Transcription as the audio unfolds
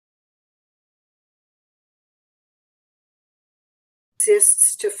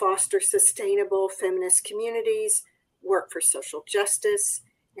exists to foster sustainable feminist communities, work for social justice,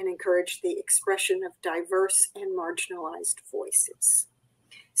 and encourage the expression of diverse and marginalized voices.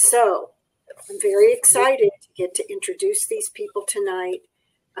 So I'm very excited to get to introduce these people tonight.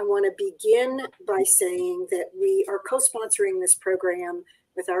 I want to begin by saying that we are co-sponsoring this program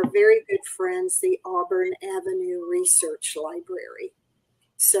with our very good friends, the Auburn Avenue Research Library.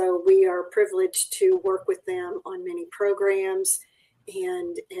 So we are privileged to work with them on many programs.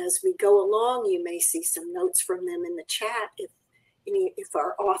 And as we go along, you may see some notes from them in the chat. If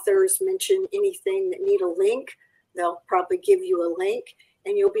our authors mention anything that need a link, they'll probably give you a link,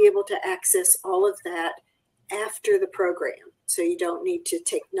 and you'll be able to access all of that after the program. So you don't need to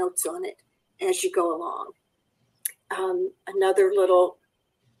take notes on it as you go along. Another little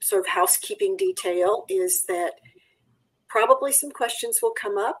sort of housekeeping detail is that probably some questions will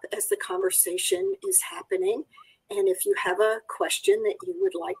come up as the conversation is happening. And if you have a question that you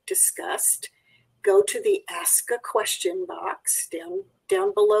would like discussed, go to the Ask a Question box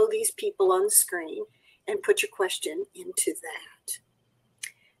down below these people on the screen and put your question into that.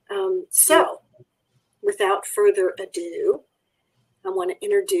 So without further ado, I want to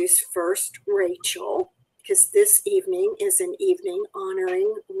introduce first Rachel, because this evening is an evening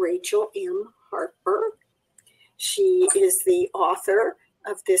honoring Rachel M. Harper. She is the author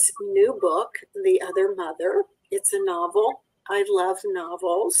of this new book, The Other Mother. It's a novel. I love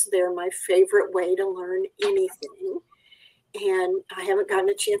novels. They're my favorite way to learn anything. And I haven't gotten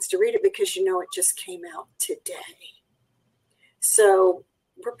a chance to read it because, you know, it just came out today. So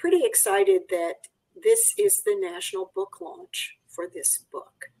we're pretty excited that this is the national book launch for this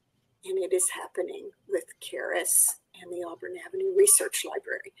book. And it is happening with Charis and the Auburn Avenue Research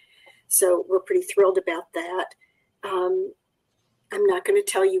Library. So we're pretty thrilled about that. I'm not going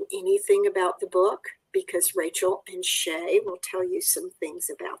to tell you anything about the book because Rachel and Shay will tell you some things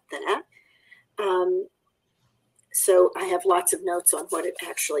about that. So I have lots of notes on what it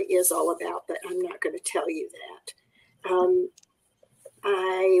actually is all about, but I'm not going to tell you that.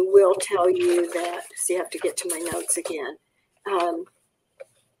 I will tell you that, so you have to get to my notes again.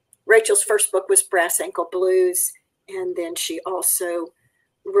 Rachel's first book was Brass Ankle Blues, and then she also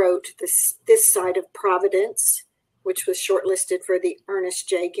wrote This Side of Providence, which was shortlisted for the Ernest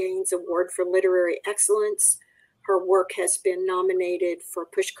J. Gaines Award for Literary Excellence. Her work has been nominated for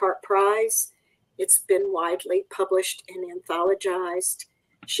Pushcart Prize. It's been widely published and anthologized.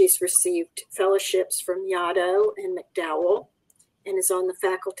 She's received fellowships from Yaddo and McDowell and is on the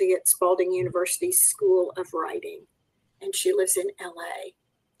faculty at Spalding University's School of Writing. And she lives in LA.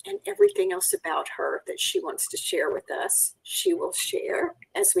 And everything else about her that she wants to share with us, she will share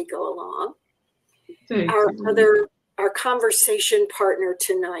as we go along. Our conversation partner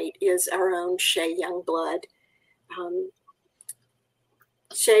tonight is our own Shay Youngblood.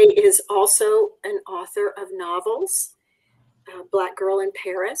 Shay is also an author of novels, Black Girl in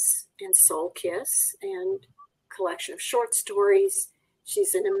Paris and Soul Kiss, and a collection of short stories.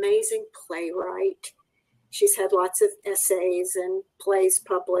 She's an amazing playwright. She's had lots of essays and plays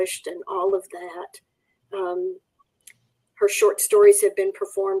published and all of that. Her short stories have been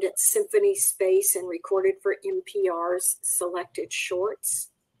performed at Symphony Space and recorded for NPR's Selected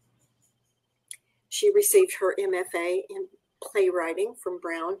Shorts. She received her MFA in playwriting from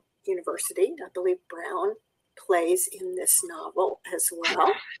Brown University. I believe Brown plays in this novel as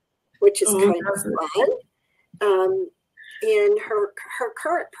well, which is kind of fun. In her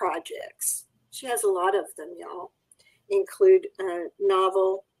current projects, she has a lot of them, y'all, include a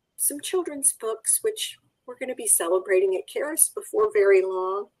novel, some children's books, which we're going to be celebrating at Charis before very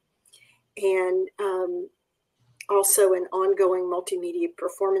long, and also an ongoing multimedia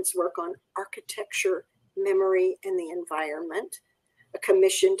performance work on architecture, memory, and the environment, a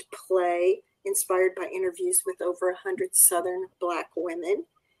commissioned play inspired by interviews with over 100 Southern Black women.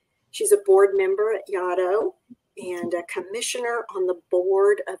 She's a board member at Yaddo and a commissioner on the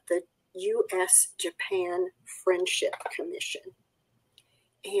board of the U.S.-Japan Friendship Commission.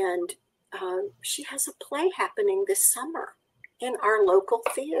 And she has a play happening this summer in our local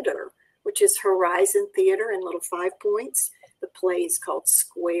theater, which is Horizon Theater in Little Five Points. The play is called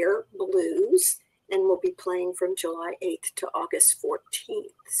Square Blues and will be playing from July 8th to August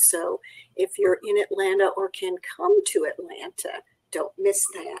 14th. So if you're in Atlanta or can come to Atlanta, don't miss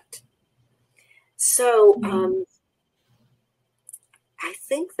that. So I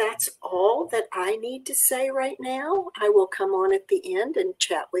think that's all that I need to say right now. I will come on at the end and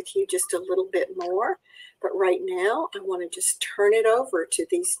chat with you just a little bit more. But right now, I want to just turn it over to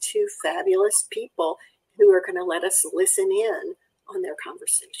these two fabulous people who are going to let us listen in on their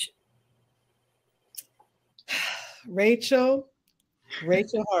conversation. Rachel,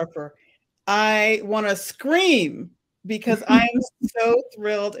 Rachel Harper, I want to scream because I am so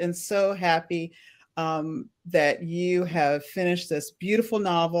thrilled and so happy that you have finished this beautiful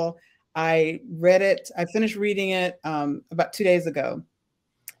novel. I read it, I finished reading it about 2 days ago,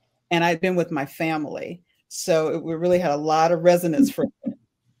 and I'd been with my family. So we really had a lot of resonance for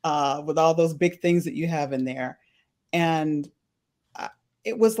with all those big things that you have in there. And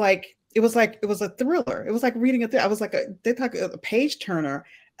it was it was a thriller. It was like reading a thriller. I was like they talk a page turner.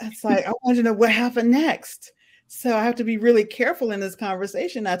 It's like I wanted to know what happened next. So I have to be really careful in this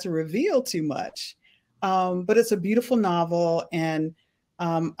conversation not to reveal too much. But it's a beautiful novel, and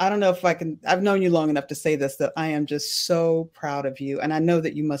I don't know if I can. I've known you long enough to say this, that I am just so proud of you, and I know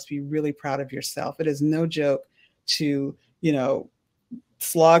that you must be really proud of yourself. It is no joke to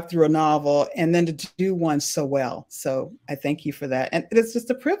slog through a novel and then to do one so well. So I thank you for that. And it's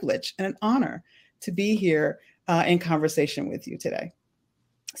just a privilege and an honor to be here in conversation with you today.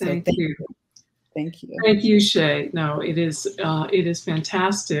 So thank you. Thank you. Thank you, Shay. No, it is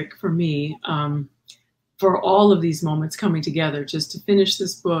fantastic for me for all of these moments coming together, just to finish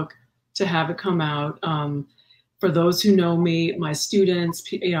this book, to have it come out. For those who know me, my students,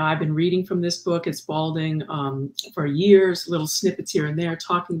 I've been reading from this book at Spalding for years, little snippets here and there,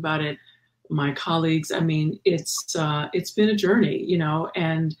 talking about it. My colleagues, I mean, it's been a journey,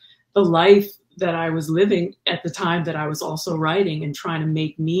 and the life that I was living at the time that I was also writing and trying to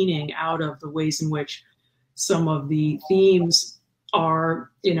make meaning out of the ways in which some of the themes are,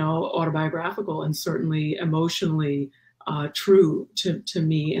 autobiographical and certainly emotionally true to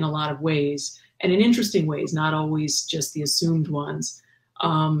me in a lot of ways. And in interesting ways, not always just the assumed ones.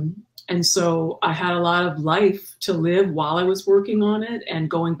 And so I had a lot of life to live while I was working on it and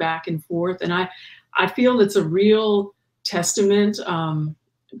going back and forth. And I feel it's a real testament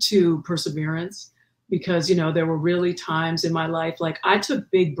to perseverance, because, there were really times in my life, like I took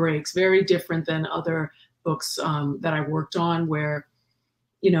big breaks, very different than other books that I worked on, where,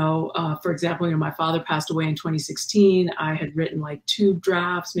 for example, my father passed away in 2016. I had written like 2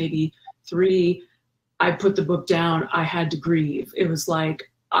 drafts, maybe 3. I put the book down. I had to grieve. It was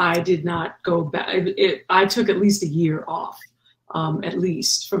like I did not go back. I took at least a year off, at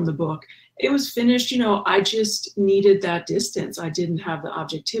least, from the book. It was finished. I just needed that distance. I didn't have the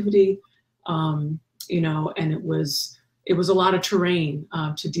objectivity, and it was a lot of terrain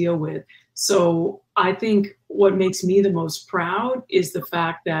to deal with. So I think what makes me the most proud is the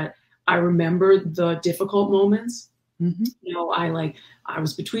fact that I remember the difficult moments. Mm-hmm. I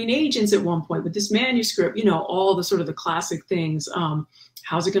was between agents at one point with this manuscript, all the sort of the classic things.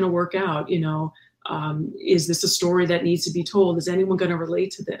 How's it going to work out? Is this a story that needs to be told? Is anyone going to relate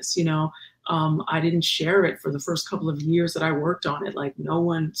to this? I didn't share it for the first couple of years that I worked on it. Like no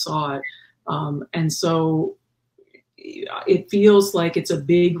one saw it. And so it feels like it's a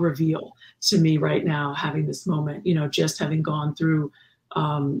big reveal to me right now, having this moment, just having gone through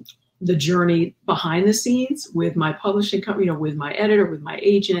the journey behind the scenes with my publishing company, with my editor, with my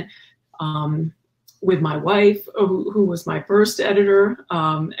agent, with my wife, who was my first editor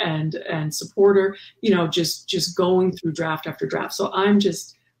and supporter, just going through draft after draft. So I'm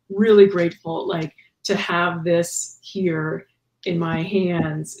just really grateful, to have this here in my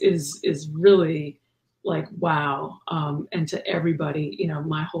hands is really wow. And to everybody,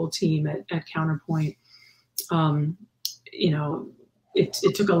 my whole team at Counterpoint,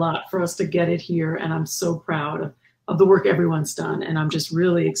 it took a lot for us to get it here, and I'm so proud of the work everyone's done, and I'm just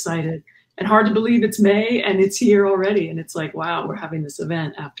really excited. And hard to believe it's May and it's here already, and it's like, wow, we're having this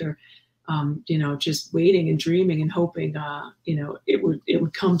event after, just waiting and dreaming and hoping, it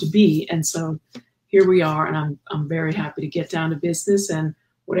would come to be. And so here we are, and I'm very happy to get down to business. And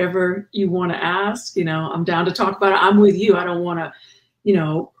whatever you want to ask, I'm down to talk about it. I'm with you. I don't want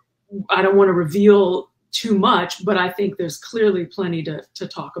to reveal too much, but I think there's clearly plenty to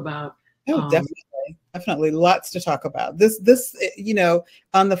talk about. Oh, definitely lots to talk about. This,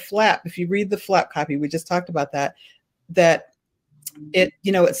 on the flap, if you read the flap copy, we just talked about that it,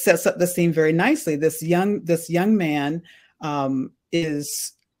 it sets up the scene very nicely. This young man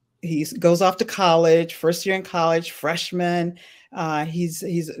he goes off to college, first year in college, freshman.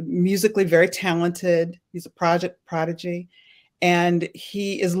 He's musically very talented. He's a prodigy, and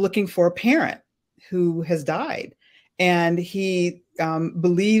he is looking for a parent who has died. And he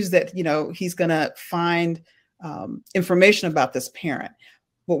believes that, he's going to find information about this parent.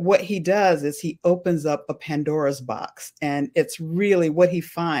 But what he does is he opens up a Pandora's box. And it's really what he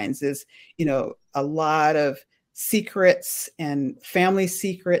finds is, a lot of secrets and family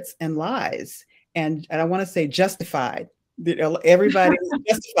secrets and lies. And I want to say justified Everybody's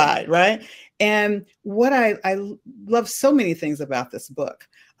justified, right? And what I love so many things about this book,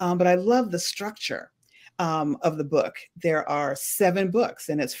 but I love the structure of the book. There are 7 books,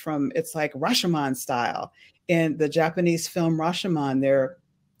 and it's like Rashomon style. In the Japanese film Rashomon,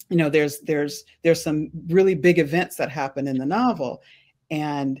 there's some really big events that happen in the novel,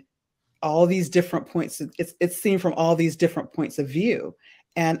 and all these different points. It's seen from all these different points of view.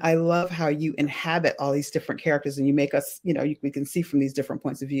 And I love how you inhabit all these different characters, and you make us, we can see from these different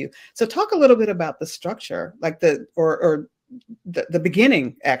points of view. So talk a little bit about the structure, like the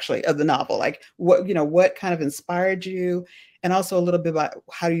beginning actually of the novel, like what kind of inspired you, and also a little bit about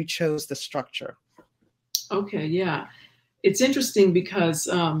how you chose the structure. Okay, yeah. It's interesting because,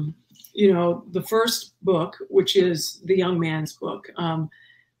 the first book, which is the young man's book,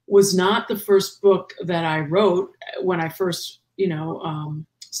 was not the first book that I wrote when I first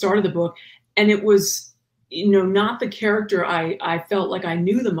started the book. And it was, not the character I felt like I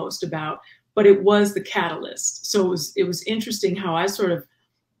knew the most about, but it was the catalyst. So it was interesting how I sort of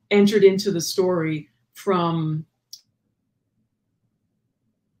entered into the story from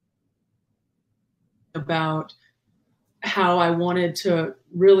about how I wanted to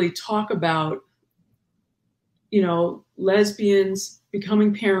really talk about, lesbians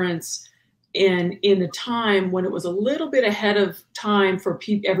becoming parents, and in a time when it was a little bit ahead of time for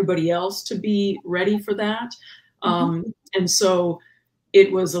everybody else to be ready for that. And so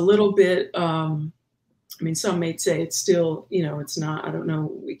it was a little bit, some may say it's still, it's not, I don't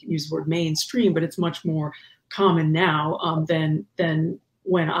know, we can use the word mainstream, but it's much more common now than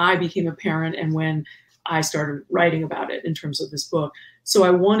when I became a parent and when I started writing about it in terms of this book. So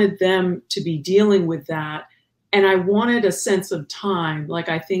I wanted them to be dealing with that. And I wanted a sense of time. Like,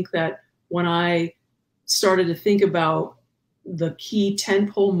 I think that when I started to think about the key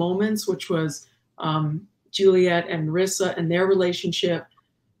tentpole moments, which was Juliet and Marissa and their relationship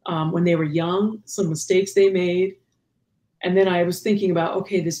when they were young, some mistakes they made. And then I was thinking about,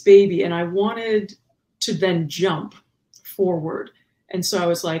 okay, this baby, and I wanted to then jump forward. And so I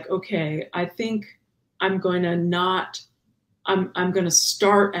was like, okay, I think I'm going to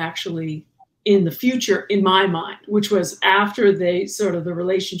start actually in the future in my mind, which was after they sort of the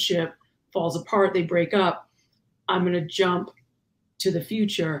relationship falls apart, they break up. I'm going to jump to the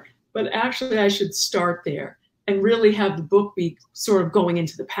future, but actually I should start there and really have the book be sort of going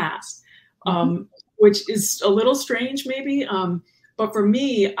into the past, which is a little strange maybe. But for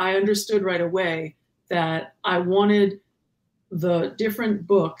me, I understood right away that I wanted the different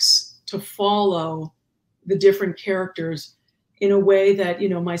books to follow the different characters in a way that,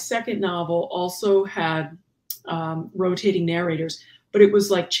 my second novel also had rotating narrators, but it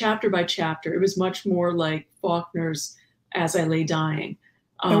was like chapter by chapter. It was much more like Faulkner's As I Lay Dying.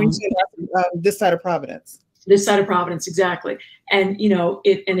 This Side of Providence. This Side of Providence, exactly. And,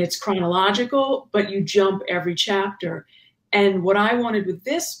 it's chronological, but you jump every chapter. And what I wanted with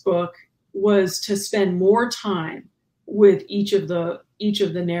this book was to spend more time with each of the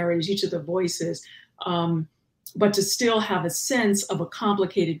narrators, each of the voices, but to still have a sense of a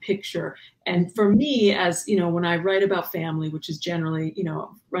complicated picture. And for me, as when I write about family, which is generally,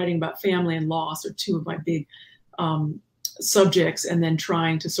 writing about family and loss are two of my big subjects, and then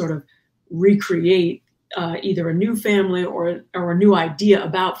trying to sort of recreate either a new family or a new idea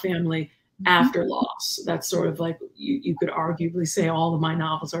about family after loss. That's sort of like, you could arguably say all of my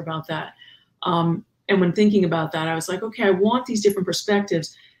novels are about that. And when thinking about that, I was like, okay, I want these different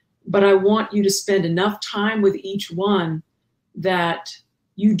perspectives, but I want you to spend enough time with each one that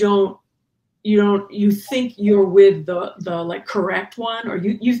you think you're with the like correct one, or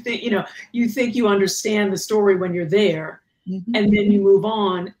you think you understand the story when you're there, and then you move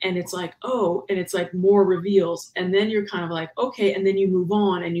on, and it's like, oh, and it's like more reveals, and then you're kind of like, okay, and then you move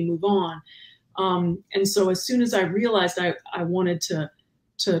on and you move on. And so as soon as I realized I wanted to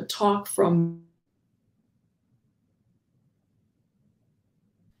talk from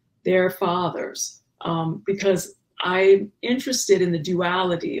their fathers, because I'm interested in the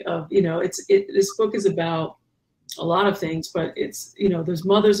duality of, this book is about a lot of things, but it's, there's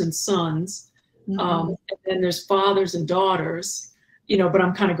mothers and sons, and then there's fathers and daughters, but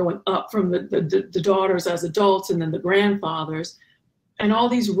I'm kind of going up from the daughters as adults, and then the grandfathers, and all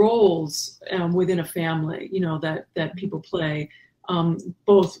these roles within a family, that people play,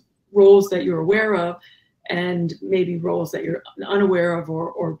 both roles that you're aware of, and maybe roles that you're unaware of,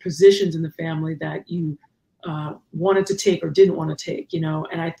 or positions in the family that you wanted to take or didn't want to take,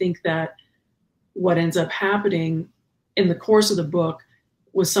 And I think that what ends up happening in the course of the book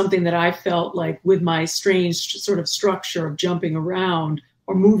was something that I felt like, with my strange sort of structure of jumping around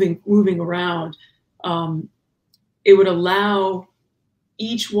or moving around, it would allow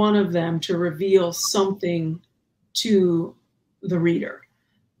each one of them to reveal something to the reader,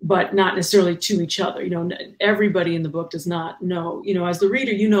 but not necessarily to each other. You know, everybody in the book does not know, you know, as the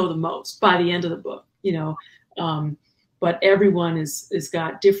reader, you know the most by the end of the book, you know, but everyone is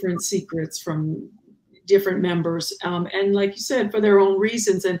got different secrets from different members. And like you said, for their own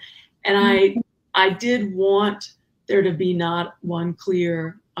reasons. And I did want there to be not one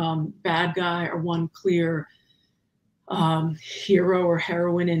clear bad guy or one clear hero or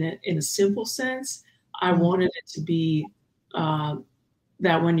heroine in a simple sense. I wanted it to be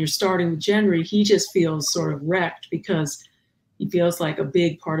that when you're starting with Jenry, he just feels sort of wrecked because he feels like a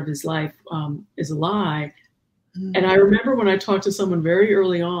big part of his life is a lie. And I remember when I talked to someone very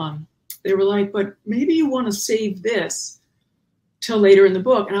early on, they were like, but maybe you want to save this till later in the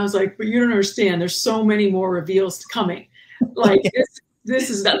book. And I was like, but you don't understand. There's so many more reveals coming. Like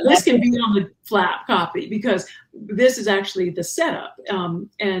this can be on the flap copy because this is actually the setup. And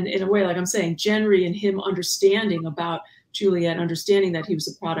in a way, like I'm saying, Jenry and him understanding about Juliet, understanding that he was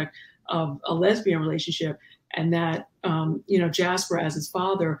a product of a lesbian relationship and that, you know, Jasper as his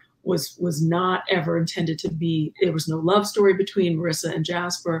father was not ever intended to be, there was no love story between Marissa and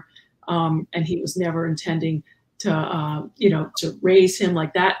Jasper. And he was never intending to, you know, to raise him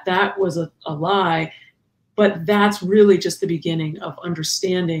like that. That was a lie. But that's really just the beginning of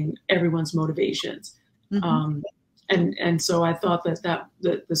understanding everyone's motivations. And so I thought that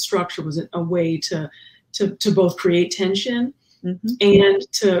the structure was a way to both create tension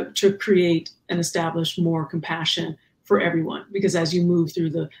and to create and establish more compassion for everyone. Because as you move through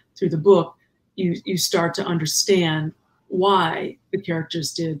the book, you start to understand why the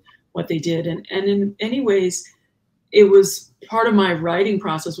characters did what they did. And in many ways, it was part of my writing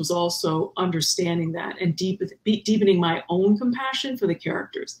process was also understanding that and deepening my own compassion for the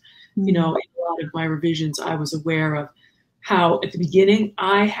characters. You know, in a lot of my revisions, I was aware of how at the beginning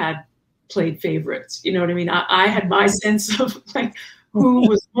I had played favorites. You know what I mean? I had my sense of like who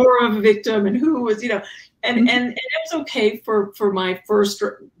was more of a victim and who was, you know, and it was okay for my first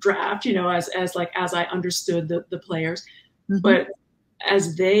draft, you know, as I understood the players, but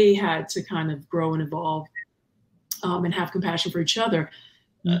as they had to kind of grow and evolve and have compassion for each other,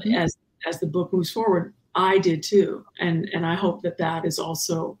 as the book moves forward, I did too, and I hope that is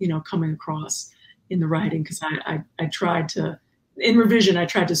also, you know, coming across in the writing, because I tried to, in revision, I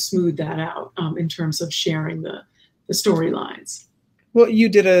tried to smooth that out in terms of sharing the storylines. Well, you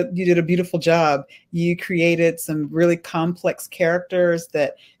did a beautiful job. You created some really complex characters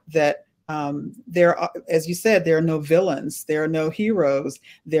that there are, as you said, there are no villains, there are no heroes,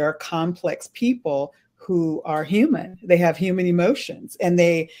 there are complex people who are human. They have human emotions, and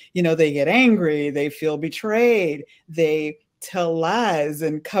they, you know, they get angry, they feel betrayed, they tell lies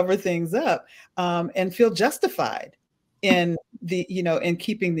and cover things up, and feel justified in the, you know, in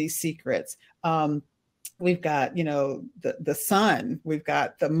keeping these secrets. We've got, you know, the son, we've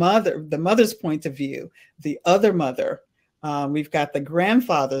got the mother's point of view, the other mother, we've got the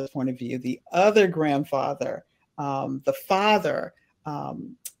grandfather's point of view, the other grandfather, the father,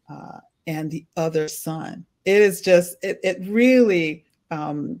 and the other son. It is just, it really,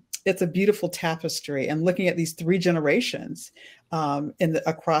 it's a beautiful tapestry. And looking at these 3 generations in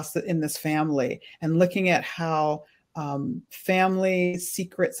this family, and looking at how family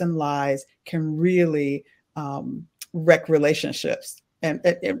secrets and lies can really wreck relationships and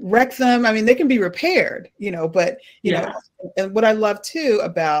wreck them. I mean, they can be repaired, you know, but, you know, and what I love too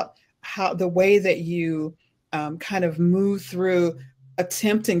about how the way that you kind of move through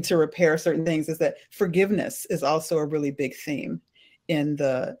attempting to repair certain things is that forgiveness is also a really big theme in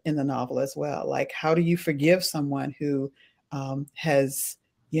the novel as well. Like, how do you forgive someone who has,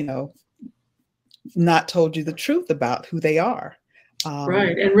 you know, not told you the truth about who they are?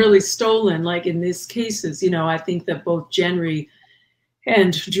 Right, and really stolen, like in these cases, you know, I think that both Jenry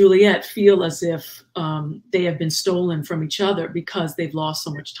and Juliet feel as if they have been stolen from each other because they've lost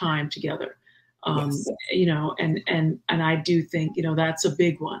so much time together. You know, and I do think, you know, that's a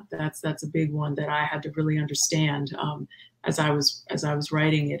big one. That's a big one that I had to really understand as I was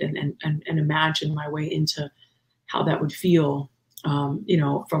writing it and imagine my way into how that would feel, you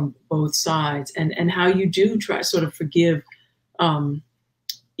know, from both sides, and how you do try sort of forgive,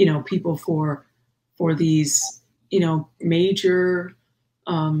 you know, people for these, you know, major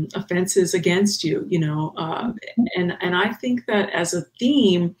offenses against you, you know, and I think that as a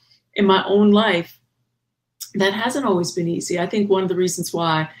theme in my own life, that hasn't always been easy. I think one of the reasons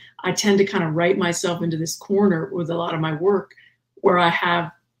why I tend to kind of write myself into this corner with a lot of my work, where I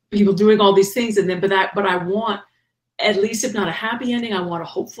have people doing all these things, and then but I want at least if not a happy ending, I want a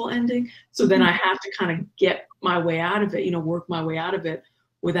hopeful ending. So then I have to kind of get my way out of it, you know, work my way out of it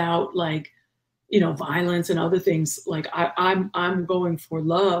without like, you know, violence and other things. Like I'm going for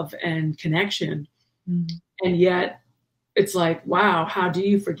love and connection. And yet it's like, wow, how do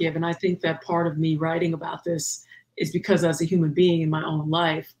you forgive? And I think that part of me writing about this is because as a human being in my own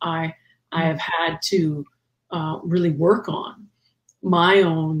life, I have had to really work on my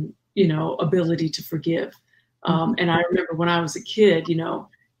own, you know, ability to forgive. And I remember when I was a kid, you know,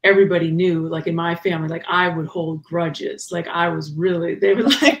 everybody knew, like in my family, like I would hold grudges. Like I was really, they were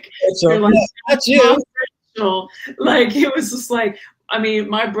like, not you. Like it was just like, I mean,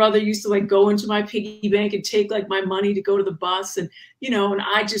 my brother used to like go into my piggy bank and take like my money to go to the bus, and you know, and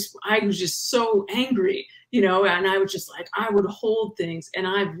I was just so angry, you know, and I was just like, I would hold things, and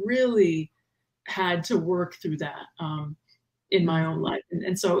I've really had to work through that in my own life,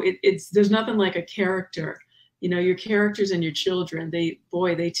 and so there's nothing like a character, you know, your characters and your children, they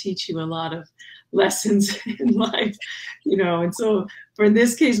teach you a lot of lessons in life, you know, and so for in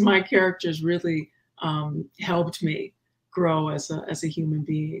this case, my characters really helped me grow as a human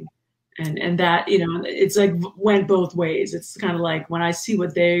being. And that, you know, it's like went both ways. It's kind of like when I see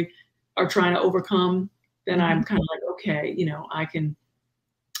what they are trying to overcome, then I'm kind of like, okay, you know, I can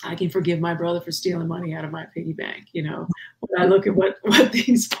forgive my brother for stealing money out of my piggy bank, you know, when I look at what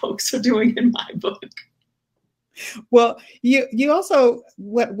these folks are doing in my book. Well, you also,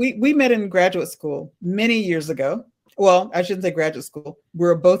 what we met in graduate school many years ago. Well, I shouldn't say graduate school. We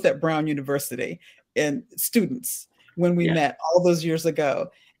were both at Brown University and students when we met all those years ago.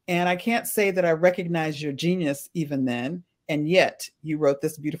 And I can't say that I recognized your genius even then. And yet you wrote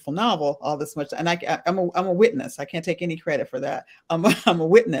this beautiful novel all this much. And I'm a witness. I can't take any credit for that. I'm a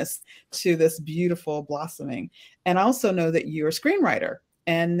witness to this beautiful blossoming. And I also know that you're a screenwriter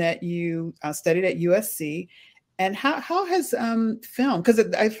and that you studied at USC. And how has film, because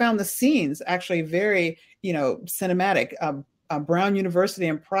I found the scenes actually very, you know, cinematic. Brown University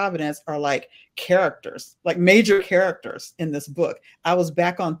and Providence are like characters, like major characters in this book. I was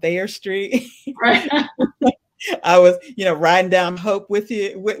back on Thayer Street. Right. I was, you know, riding down Hope with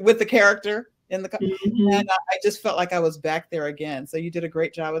you, with the character in the car. And I just felt like I was back there again. So you did a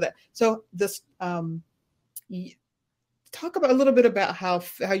great job with that. So this, talk about a little bit about how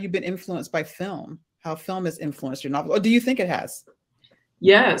you've been influenced by film, how film has influenced your novel, or do you think it has?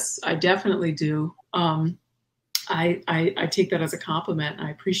 Yes, I definitely do. I take that as a compliment. I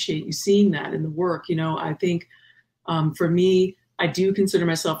appreciate you seeing that in the work. You know, I think for me, I do consider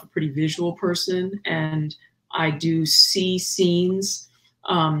myself a pretty visual person, and I do see scenes.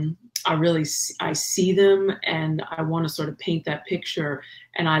 I see them, and I want to sort of paint that picture.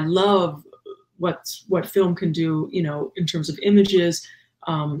 And I love what film can do, you know, in terms of images,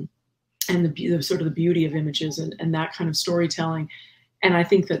 and the sort of the beauty of images and that kind of storytelling. And I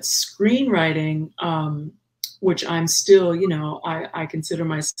think that screenwriting, which I'm still, you know, I consider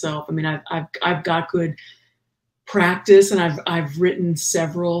myself, I mean, I've got good practice, and I've written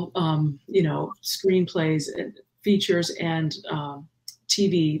several, you know, screenplays and features and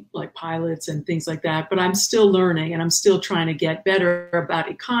TV like pilots and things like that, but I'm still learning, and I'm still trying to get better about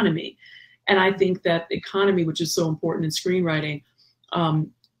economy. And I think that economy, which is so important in screenwriting,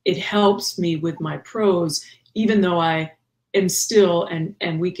 it helps me with my prose, even though I am still,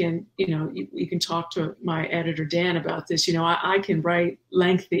 and we can, you know, you can talk to my editor, Dan, about this, you know, I can write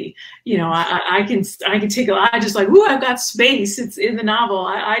lengthy, you know, I can take I just like, ooh, I've got space. It's in the novel.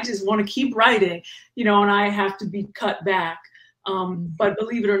 I just want to keep writing, you know, and I have to be cut back. But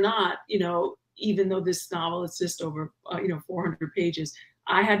believe it or not, you know, even though this novel is just over, you know, 400 pages,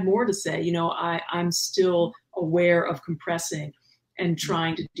 I had more to say. You know, I'm still aware of compressing and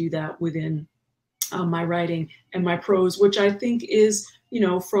trying to do that within my writing and my prose, which I think is, you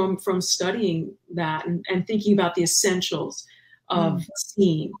know, from studying that and thinking about the essentials of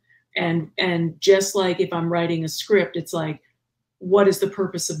scene. And just like if I'm writing a script, it's like, what is the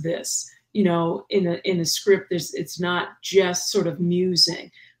purpose of this? You know, in a script, it's not just sort of musing.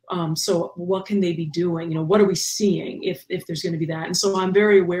 So what can they be doing? You know, what are we seeing if there's going to be that? And so I'm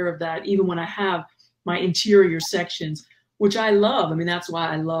very aware of that, even when I have my interior sections, which I love. I mean, that's why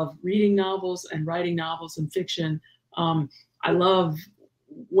I love reading novels and writing novels and fiction. I love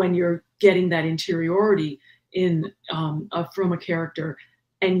when you're getting that interiority in from a character,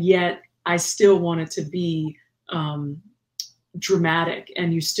 and yet I still want it to be dramatic,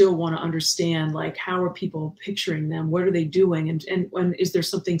 and you still want to understand, like, how are people picturing them? What are they doing? And is there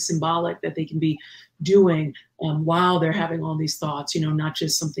something symbolic that they can be doing while they're having all these thoughts, you know, not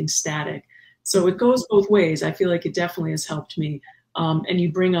just something static. So it goes both ways. I feel like it definitely has helped me. And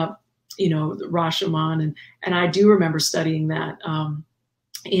you bring up you know, the Rashomon, and I do remember studying that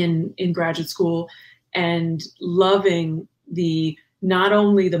in graduate school and loving the not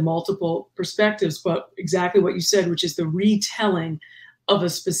only the multiple perspectives, but exactly what you said, which is the retelling of a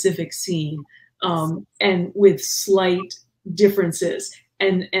specific scene, and with slight differences.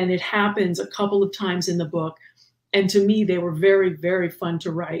 And it happens a couple of times in the book. And to me, they were very, very fun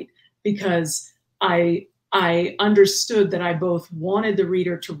to write because I understood that I both wanted the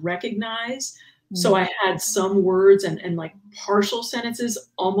reader to recognize. So I had some words and like partial sentences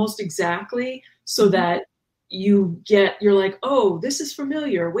almost exactly, so that you're like, oh, this is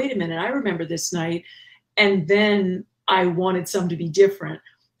familiar. Wait a minute, I remember this night. And then I wanted some to be different.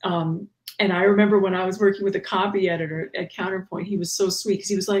 And I remember when I was working with a copy editor at Counterpoint, he was so sweet because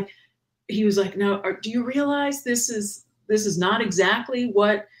he was like, now, do you realize this is not exactly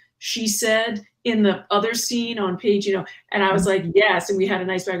what she said in the other scene on page, you know? And I was like, yes. And we had a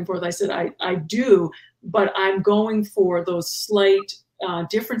nice back and forth. I said, I do, but I'm going for those slight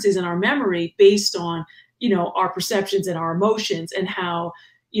differences in our memory based on, you know, our perceptions and our emotions, and how,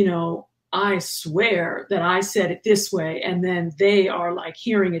 you know, I swear that I said it this way, and then they are like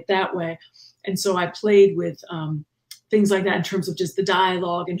hearing it that way. And so I played with things like that in terms of just the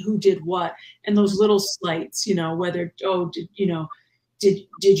dialogue and who did what, and those little slights, you know, whether, oh, did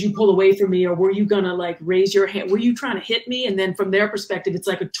you pull away from me, or were you gonna like raise your hand? Were you trying to hit me? And then from their perspective, it's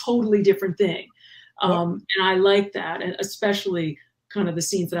like a totally different thing. And I like that, and especially kind of the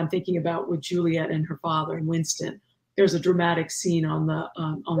scenes that I'm thinking about with Juliet and her father and Winston. There's a dramatic scene on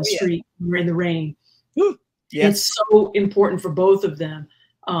the street in the rain. Yes. It's so important for both of them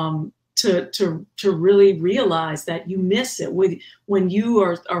to really realize that you miss it. When you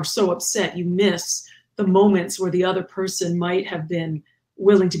are so upset, you miss the moments where the other person might have been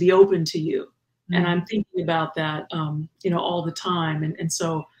willing to be open to you. Mm-hmm. And I'm thinking about that, you know, all the time. And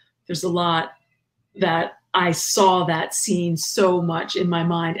so there's a lot that I saw that scene so much in my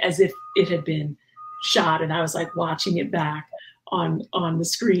mind as if it had been shot, and I was like watching it back on the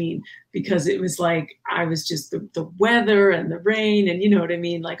screen, because it was like I was just the weather and the rain, and you know what I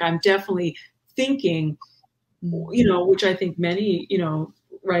mean? Like I'm definitely thinking, you know, which I think many, you know,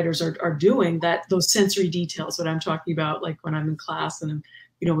 writers are doing, that those sensory details, what I'm talking about, like when I'm in class and I'm,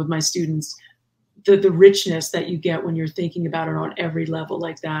 you know, with my students, the richness that you get when you're thinking about it on every level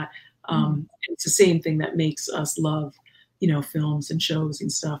like that. It's the same thing that makes us love, you know, films and shows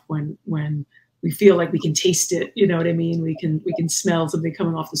and stuff, when we feel like we can taste it, you know what I mean? We can smell something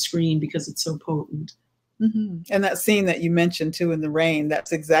coming off the screen because it's so potent. Mm-hmm. And that scene that you mentioned too in the rain,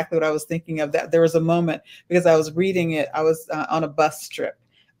 that's exactly what I was thinking of. That there was a moment, because I was reading it, I was on a bus trip,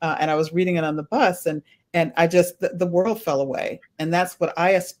 and I was reading it on the bus, and I just, the world fell away. And that's what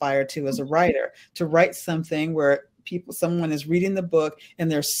I aspire to as a writer, to write something where someone is reading the book and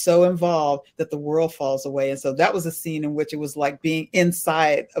they're so involved that the world falls away. And so that was a scene in which it was like being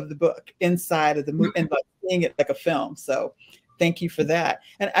inside of the book, inside of the movie, and like seeing it like a film. So thank you for that.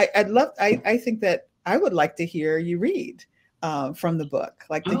 And I think that I would like to hear you read from the book,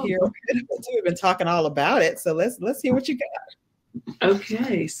 like to hear, we've been talking all about it. So let's hear what you got.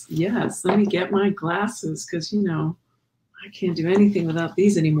 Okay. Yes. Let me get my glasses, because, you know, I can't do anything without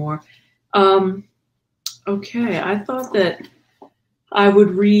these anymore. Okay, I thought that I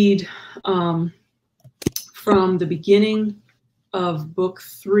would read from the beginning of book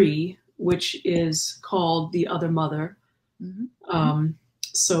 3, which is called The Other Mother. Mm-hmm.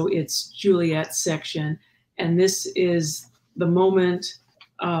 So it's Juliet's section. And this is the moment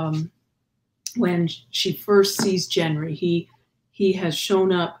when she first sees Jenry. He has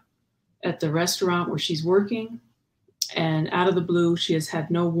shown up at the restaurant where she's working, and out of the blue, she has had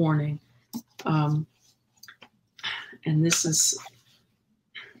no warning. And this is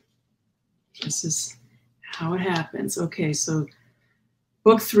how it happens. Okay, so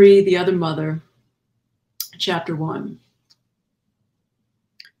book 3, The Other Mother, chapter 1.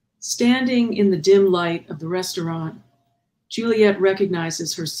 Standing in the dim light of the restaurant, Juliet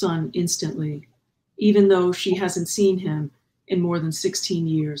recognizes her son instantly, even though she hasn't seen him in more than 16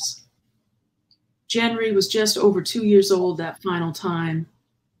 years. Jenry was just over 2 years old that final time,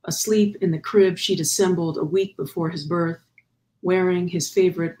 asleep in the crib she'd assembled a week before his birth, wearing his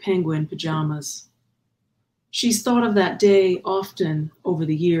favorite penguin pajamas. She's thought of that day often over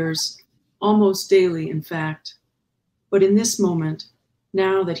the years, almost daily, in fact. But in this moment,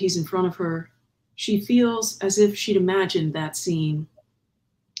 now that he's in front of her, she feels as if she'd imagined that scene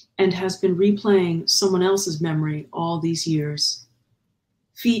and has been replaying someone else's memory all these years.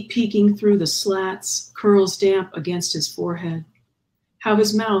 Feet peeking through the slats, curls damp against his forehead. How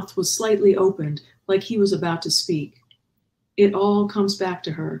his mouth was slightly opened, like he was about to speak. It all comes back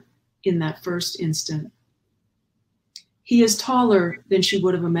to her, in that first instant. He is taller than she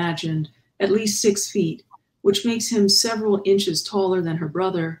would have imagined, at least 6 feet, which makes him several inches taller than her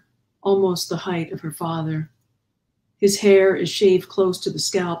brother, almost the height of her father. His hair is shaved close to the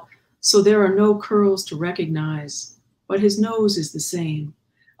scalp, so there are no curls to recognize, but his nose is the same,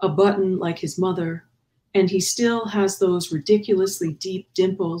 a button like his mother, and he still has those ridiculously deep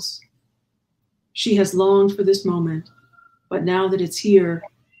dimples. She has longed for this moment, but now that it's here,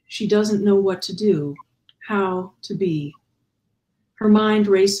 she doesn't know what to do, how to be. Her mind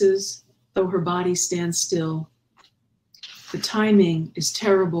races, though her body stands still. The timing is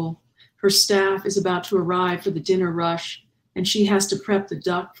terrible. Her staff is about to arrive for the dinner rush, and she has to prep the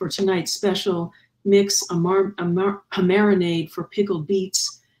duck for tonight's special, mix a marinade for pickled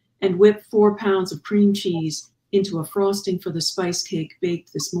beets, and whip 4 pounds of cream cheese into a frosting for the spice cake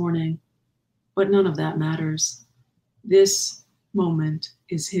baked this morning. But none of that matters. This moment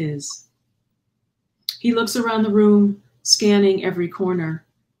is his. He looks around the room, scanning every corner.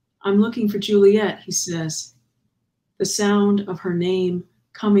 "I'm looking for Juliet," he says. The sound of her name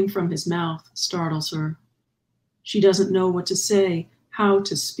coming from his mouth startles her. She doesn't know what to say, how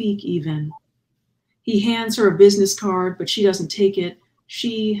to speak even. He hands her a business card, but she doesn't take it.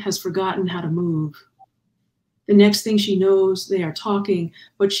 She has forgotten how to move. The next thing she knows, they are talking,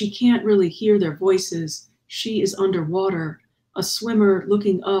 but she can't really hear their voices. She is underwater, a swimmer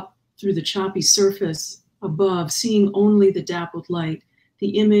looking up through the choppy surface above, seeing only the dappled light, the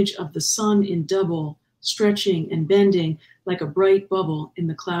image of the sun in double, stretching and bending like a bright bubble in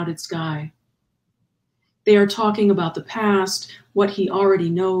the clouded sky. They are talking about the past, what he already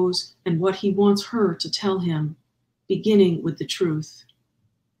knows, and what he wants her to tell him, beginning with the truth.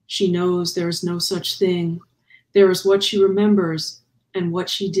 She knows there is no such thing. There is what she remembers and what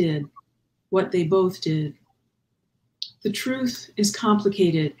she did, what they both did. "The truth is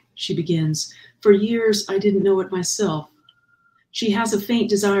complicated," she begins. "For years, I didn't know it myself." She has a faint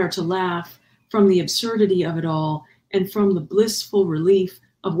desire to laugh from the absurdity of it all and from the blissful relief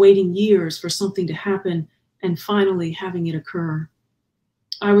of waiting years for something to happen and finally having it occur.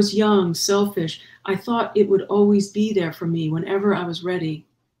 "I was young, selfish. I thought it would always be there for me whenever I was ready."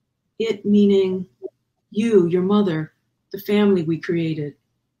 It meaning you, your mother, the family we created.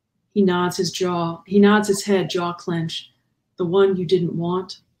 He nods his head, jaw clenched. "The one you didn't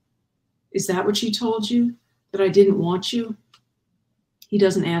want? Is that what she told you? That I didn't want you?" He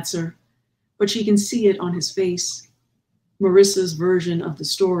doesn't answer, but she can see it on his face. Marissa's version of the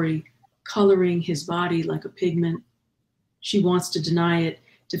story, coloring his body like a pigment. She wants to deny it,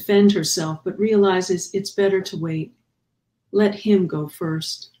 defend herself, but realizes it's better to wait. Let him go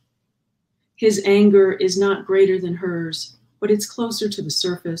first. His anger is not greater than hers, but it's closer to the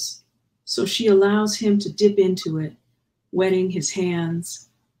surface, so she allows him to dip into it, wetting his hands.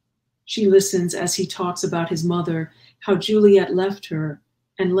 She listens as he talks about his mother, how Juliet left her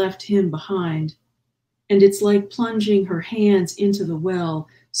and left him behind. And it's like plunging her hands into the well,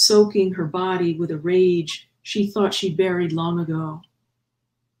 soaking her body with a rage she thought she buried long ago.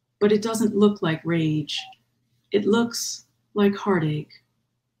 But it doesn't look like rage. It looks like heartache.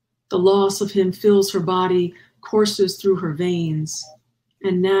 The loss of him fills her body, courses through her veins.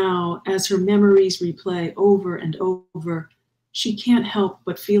 And now, as her memories replay over and over, she can't help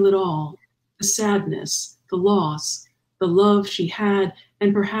but feel it all. The sadness, the loss, the love she had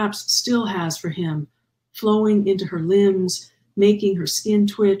and perhaps still has for him, flowing into her limbs, making her skin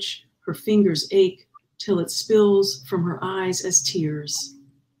twitch, her fingers ache, till it spills from her eyes as tears.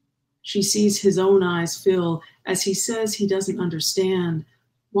 She sees his own eyes fill as he says he doesn't understand.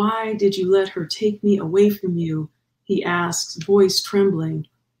 "Why did you let her take me away from you?" he asks, voice trembling.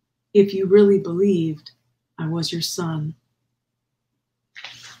 "If you really believed I was your son."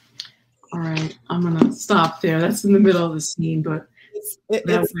 All right, I'm gonna stop there. That's in the middle of the scene, but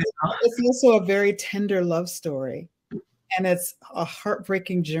it's also a very tender love story, and it's a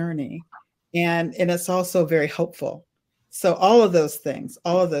heartbreaking journey, and it's also very hopeful. So all of those things,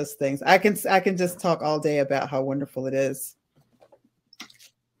 I can just talk all day about how wonderful it is.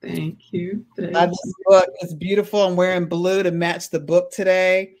 Thank you. This book is beautiful. I'm wearing blue to match the book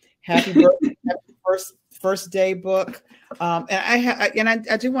today. Happy birthday, happy first day book. And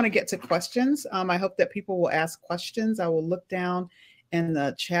I do want to get to questions. I hope that people will ask questions. I will look down in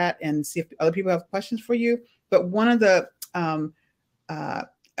the chat and see if other people have questions for you. But one of the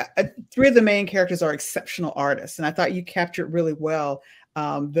three of the main characters are exceptional artists, and I thought you captured really well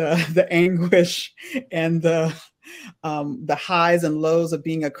the anguish and the highs and lows of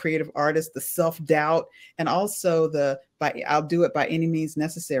being a creative artist, the self-doubt, and also I'll do it by any means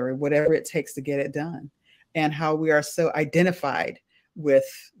necessary, whatever it takes to get it done, and how we are so identified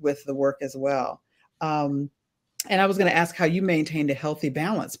with the work as well. And I was going to ask how you maintained a healthy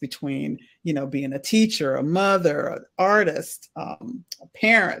balance between, you know, being a teacher, a mother, an artist, a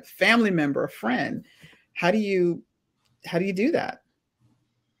parent, family member, a friend. How do you do that?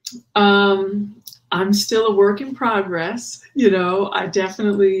 I'm still a work in progress. You know, I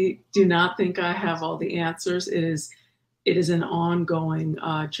definitely do not think I have all the answers. It is an ongoing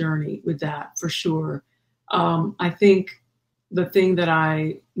journey with that, for sure. I think the thing that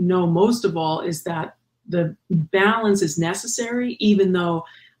I know most of all is that the balance is necessary, even though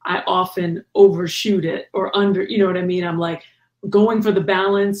I often overshoot it or under, you know what I mean? I'm like going for the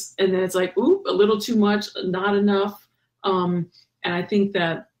balance and then it's like, oop, a little too much, not enough. And I think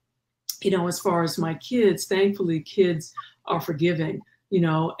that, you know, as far as my kids, thankfully kids are forgiving, you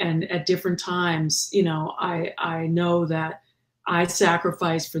know, and at different times, you know, I know that I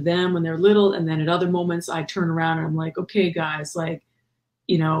sacrifice for them when they're little. And then at other moments I turn around and I'm like, okay, guys, like,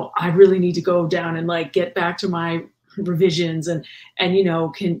 you know, I really need to go down and like get back to my revisions and, you know,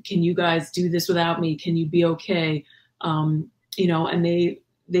 can you guys do this without me? Can you be okay? You know, and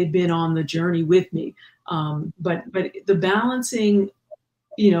they've been on the journey with me. But the balancing,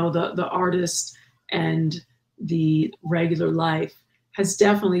 you know, the artist and the regular life has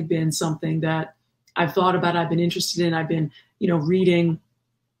definitely been something that I've thought about, I've been interested in. I've been, you know, reading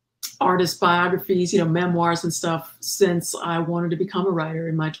artist biographies, you know, memoirs and stuff since I wanted to become a writer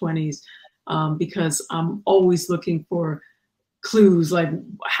in my 20s, because I'm always looking for clues, like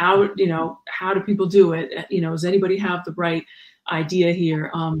how, you know, how do people do it? You know, does anybody have the right idea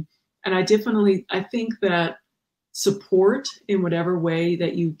here? And I think that support in whatever way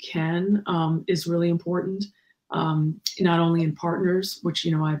that you can is really important, not only in partners, which,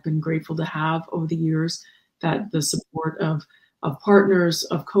 you know, I've been grateful to have over the years, that the support of partners,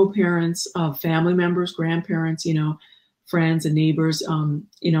 of co-parents, of family members, grandparents, you know, friends and neighbors.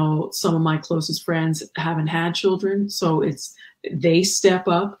 You know, some of my closest friends haven't had children, so they step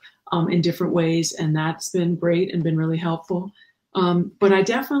up in different ways, and that's been great and been really helpful. But I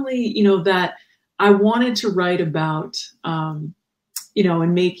definitely, you know, that I wanted to write about, you know,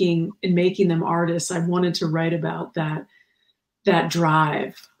 in making them artists, I wanted to write about that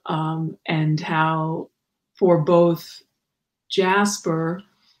drive, and how for both Jasper,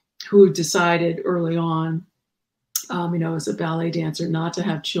 who decided early on, you know, as a ballet dancer, not to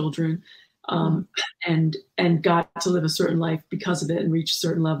have children, and got to live a certain life because of it and reach a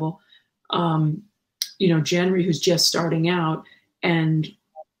certain level. You know, Jenry, who's just starting out and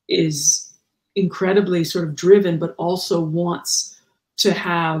is incredibly sort of driven, but also wants to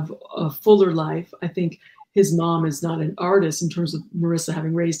have a fuller life. I think his mom is not an artist in terms of Marissa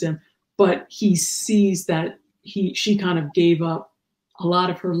having raised him, but he sees that she kind of gave up a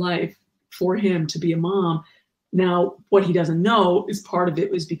lot of her life for him to be a mom. Now, what he doesn't know is part of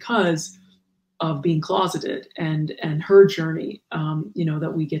it was because of being closeted and her journey, you know,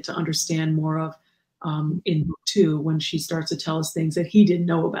 that we get to understand more of in book 2, when she starts to tell us things that he didn't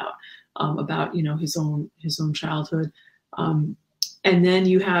know about, you know, his own childhood. And then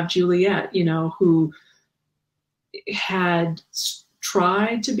you have Juliet, you know, who had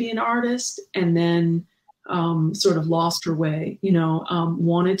tried to be an artist and then sort of lost her way, you know,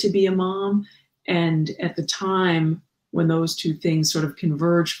 wanted to be a mom. And at the time when those two things sort of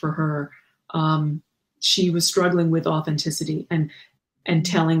converged for her, she was struggling with authenticity and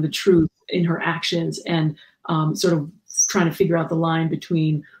telling the truth in her actions, and sort of trying to figure out the line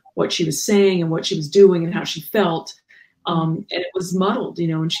between what she was saying and what she was doing and how she felt. And it was muddled, you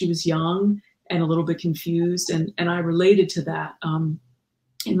know, and she was young and a little bit confused. And I related to that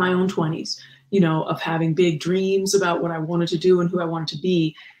in my own 20s, you know, of having big dreams about what I wanted to do and who I wanted to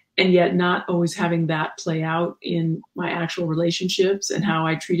be, and yet not always having that play out in my actual relationships and how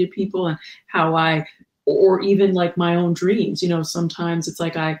I treated people and how or even like my own dreams. You know, sometimes it's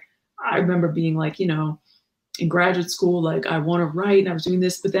like I remember being like, you know, in graduate school, like I want to write and I was doing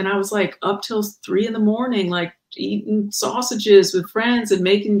this, but then I was like up till 3 in the morning, like eating sausages with friends and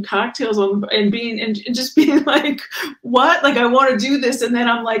making cocktails and just being like, what? Like I want to do this. And then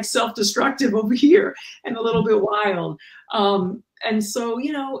I'm like self-destructive over here and a little bit wild. And so,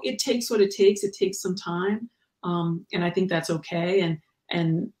 you know, it takes what it takes. It takes some time. And I think that's okay.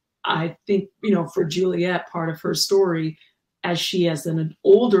 And I think, you know, for Juliet, part of her story, as she as an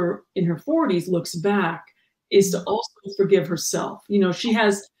older in her 40s looks back, is to also forgive herself. You know, she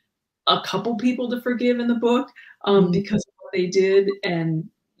has a couple people to forgive in the book because of what they did, and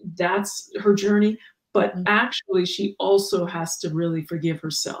that's her journey. But actually, she also has to really forgive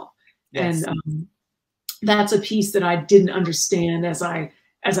herself. Yes. And that's a piece that I didn't understand as I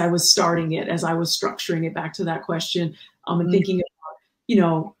was starting it, as I was structuring it back to that question, and thinking about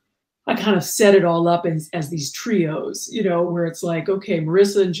I kind of set it all up as these trios, where it's like, okay,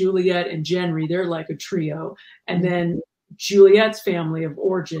 Marissa and Juliet and Jenry, they're like a trio. And then Juliet's family of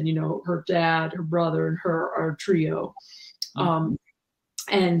origin, her dad, her brother, and her are a trio.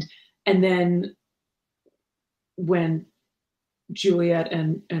 And then when Juliet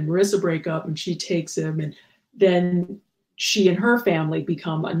and Marissa break up and she takes him, and then she and her family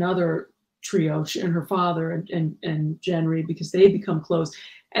become another trio, she and her father and Jenry, because they become close.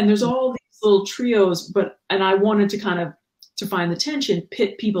 And there's all these little trios, and I wanted to kind of, to find the tension,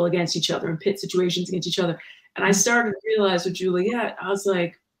 pit people against each other and pit situations against each other. And I started to realize with Juliet, I was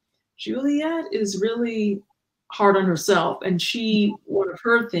like, Juliet is really hard on herself. And one of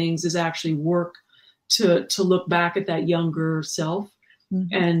her things is actually work to look back at that younger self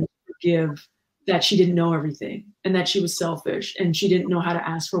and forgive that she didn't know everything and that she was selfish and she didn't know how to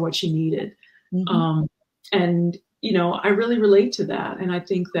ask for what she needed. And, I really relate to that. And I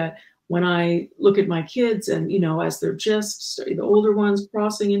think that when I look at my kids and, as they're just the older ones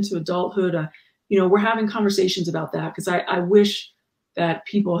crossing into adulthood, we're having conversations about that, because I wish that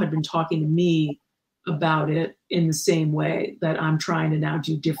people had been talking to me about it in the same way that I'm trying to now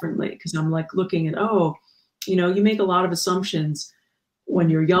do differently. Because I'm like looking at, you make a lot of assumptions when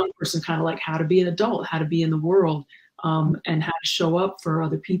you're a young person, kind of like how to be an adult, how to be in the world, and how to show up for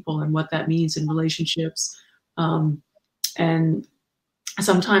other people and what that means in relationships. And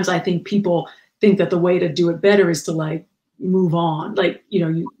sometimes I think people think that the way to do it better is to like move on. Like,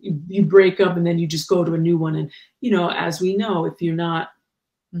 you break up and then you just go to a new one. And, as we know, if you're not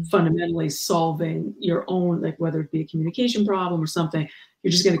fundamentally solving your own, like whether it be a communication problem or something,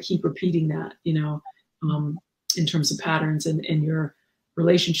 you're just going to keep repeating that, in terms of patterns in your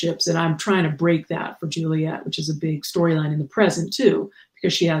relationships. And I'm trying to break that for Juliet, which is a big storyline in the present too,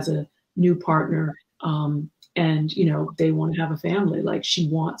 because she has a new partner, and they want to have a family. Like, she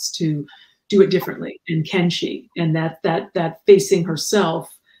wants to do it differently, and can she? And that facing herself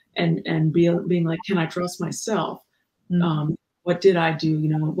and being like, can I trust myself? What did I do?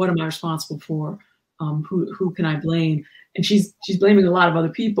 What am I responsible for? Who can I blame? And she's blaming a lot of other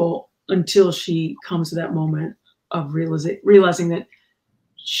people until she comes to that moment of realizing that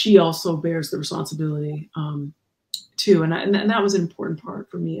she also bears the responsibility too. And that was an important part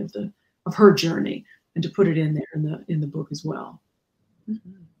for me of her journey, and to put it in there in the book as well.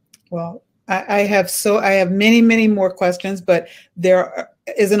 Well, I have many, many more questions, but there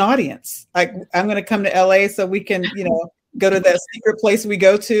is an audience. I'm going to come to LA so we can, go to that secret place we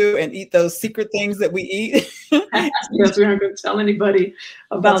go to and eat those secret things that we eat. Yes, we aren't going to tell anybody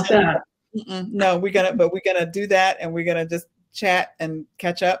about that. No, we're gonna do that, and we're gonna just chat and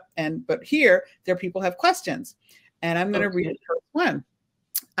catch up. But here, people have questions, and I'm going to read the first one.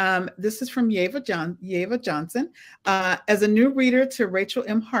 This is from Yeva Johnson. As a new reader to Rachel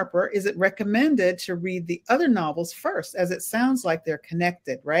M. Harper, is it recommended to read the other novels first, as it sounds like they're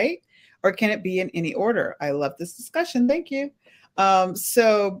connected, right? Or can it be in any order? I love this discussion. Thank you.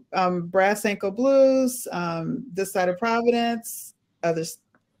 Brass Ankle Blues, This Side of Providence,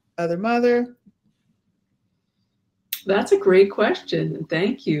 Other Mother. That's a great question.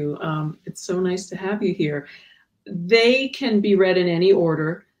 Thank you. It's so nice to have you here. They can be read in any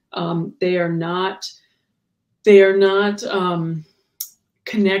order. They are not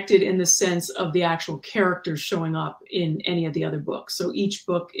connected in the sense of the actual characters showing up in any of the other books. So each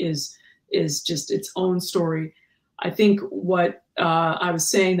book is just its own story. I think what I was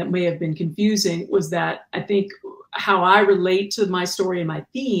saying that may have been confusing was that I think how I relate to my story and my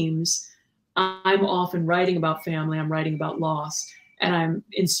themes, I'm often writing about family, I'm writing about loss, and I'm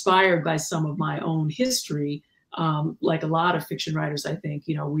inspired by some of my own history. Like a lot of fiction writers, I think,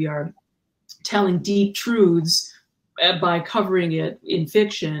 we are telling deep truths by covering it in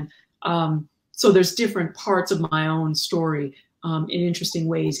fiction. So there's different parts of my own story in interesting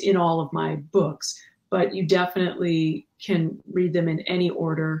ways in all of my books, but you definitely can read them in any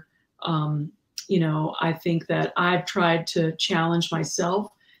order. I think that I've tried to challenge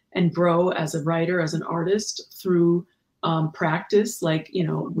myself and grow as a writer, as an artist through practice, like,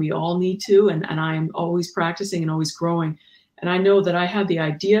 we all need to, and I am always practicing and always growing. And I know that I had the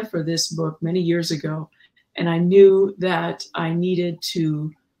idea for this book many years ago, and I knew that I needed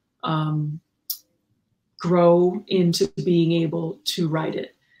to grow into being able to write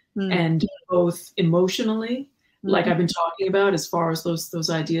it, and both emotionally, like I've been talking about, as far as those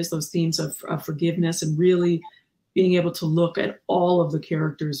ideas, those themes of forgiveness, and really being able to look at all of the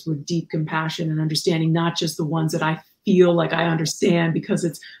characters with deep compassion and understanding, not just the ones that I feel like I understand because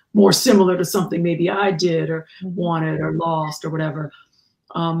it's more similar to something maybe I did or wanted or lost or whatever.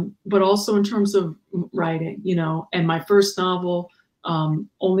 But also in terms of writing, and my first novel,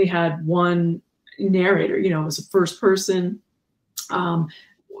 only had one narrator. You know, it was a first person.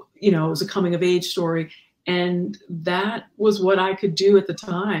 You know, it was a coming of age story. And that was what I could do at the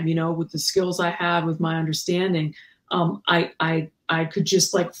time, you know, with the skills I had, with my understanding. I could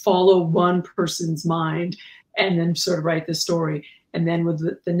just like follow one person's mind and then sort of write the story. And then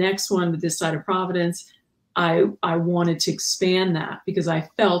with the next one, with This Side of Providence, I wanted to expand that, because I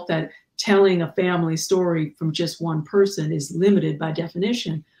felt that telling a family story from just one person is limited by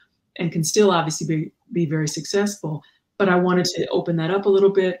definition and can still obviously be very successful. But I wanted to open that up a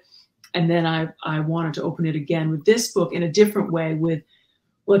little bit. And then I wanted to open it again with this book in a different way, with,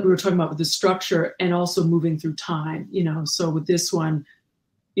 like we were talking about, with the structure and also moving through time, you know. So with this one,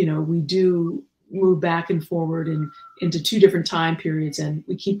 you know, we do move back and forward and into two different time periods, and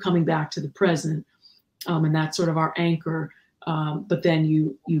we keep coming back to the present. And that's sort of our anchor. But then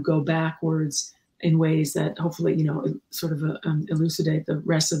you go backwards in ways that hopefully, you know, sort of elucidate the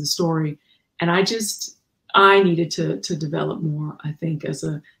rest of the story. And I needed to develop more, I think, as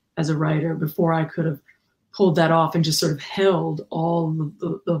a writer before I could have pulled that off and just sort of held all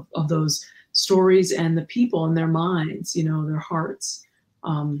of those stories and the people in their minds, you know, their hearts.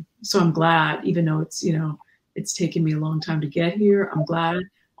 So I'm glad, even though it's, you know, it's taken me a long time to get here, I'm glad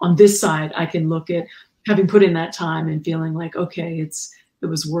on this side I can look at having put in that time and feeling like, okay, it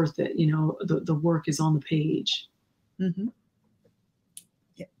was worth it. You know, the work is on the page. Mm-hmm.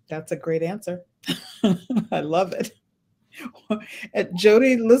 Yeah, that's a great answer. I love it.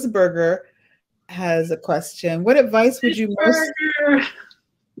 Jody Lisberger has a question. What advice would you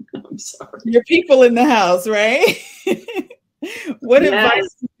I'm sorry. Your people in the house, right? What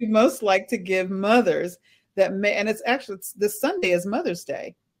advice would you most like to give mothers that may, and it's this Sunday is Mother's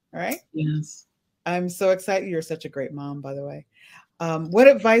Day, right? Yes. I'm so excited. You're such a great mom, by the way. What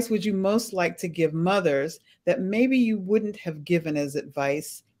advice would you most like to give mothers that maybe you wouldn't have given as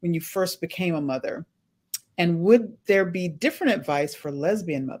advice when you first became a mother? And would there be different advice for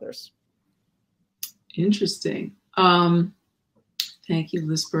lesbian mothers? Interesting. Thank you,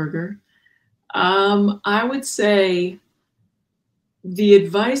 Lisberger. I would say the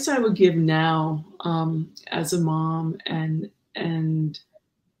advice I would give now as a mom and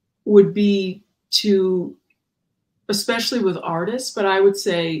would be to, especially with artists, but I would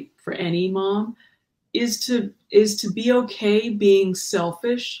say for any mom, is to be okay being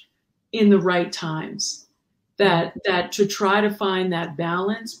selfish in the right times. That to try to find that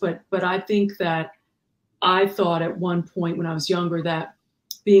balance, but I think that I thought at one point when I was younger that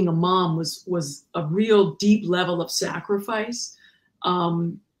being a mom was a real deep level of sacrifice,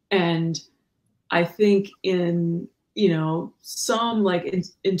 and I think in, you know, some, like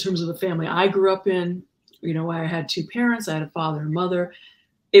in terms of the family I grew up in, you know, I had two parents, I had a father and mother.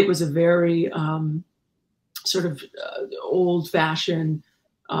 It was a very sort of old-fashioned,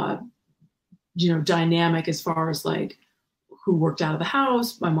 you know, dynamic as far as like who worked out of the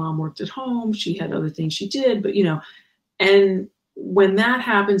house. My mom worked at home. She had other things she did, but, you know, and when that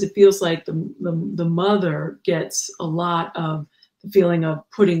happens, it feels like the mother gets a lot of the feeling of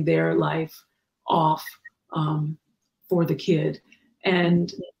putting their life off for the kid.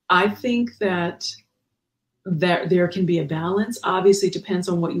 And I think that there can be a balance. Obviously, it depends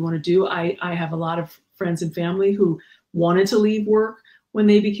on what you want to do. I have a lot of friends and family who wanted to leave work when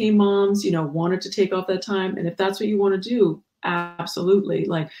they became moms, you know, wanted to take off that time. And if that's what you want to do, absolutely.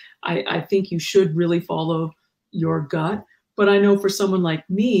 Like, I think you should really follow your gut. But I know for someone like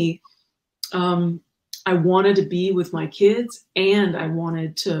me, I wanted to be with my kids and I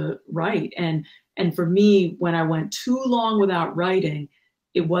wanted to write. And for me, when I went too long without writing,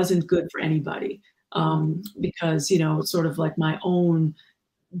 it wasn't good for anybody, because, you know, sort of like my own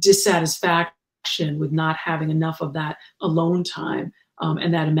dissatisfaction with not having enough of that alone time.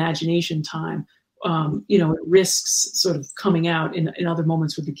 And that imagination time, you know, it risks sort of coming out in other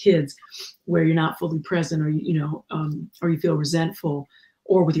moments with the kids where you're not fully present, or, you know, or you feel resentful,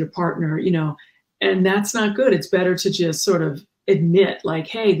 or with your partner, you know, and that's not good. It's better to just sort of admit like,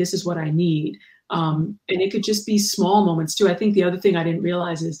 hey, this is what I need. And it could just be small moments too. I think the other thing I didn't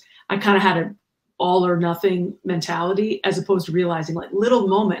realize is I kind of had an all or nothing mentality, as opposed to realizing like little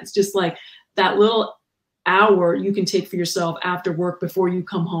moments, just like that little hour you can take for yourself after work before you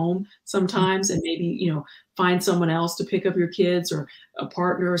come home sometimes, and maybe, you know, find someone else to pick up your kids or a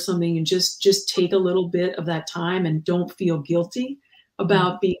partner or something, and just take a little bit of that time and don't feel guilty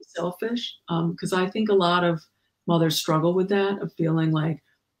about being selfish. Because I think a lot of mothers struggle with that, of feeling like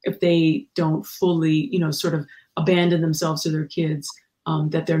if they don't fully, you know, sort of abandon themselves to their kids,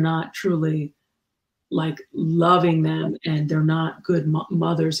 that they're not truly like loving them and they're not good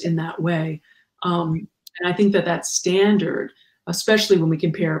mothers in that way. And I think that standard especially when we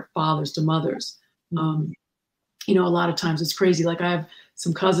compare fathers to mothers. You know, a lot of times it's crazy. Like I have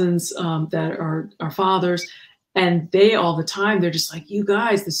some cousins that are fathers, and they all the time, they're just like, you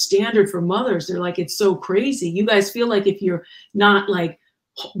guys, the standard for mothers, they're like, it's so crazy. You guys feel like if you're not like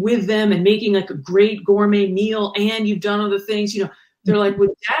with them and making like a great gourmet meal and you've done other things, you know, they're like,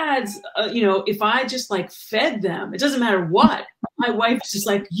 with dads, you know, if I just like fed them, it doesn't matter what, my wife's just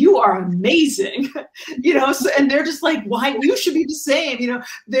like, you are amazing, you know, so, and they're just like, why, you should be the same, you know,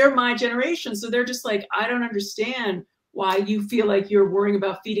 they're my generation. So they're just like, I don't understand why you feel like you're worrying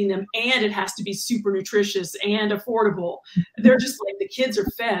about feeding them and it has to be super nutritious and affordable. They're just like, the kids are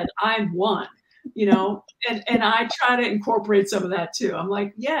fed, I'm one, you know, and I try to incorporate some of that too. I'm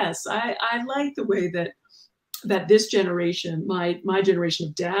like, yes, I like the way that this generation, my generation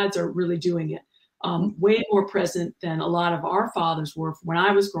of dads are really doing it. Way more present than a lot of our fathers were when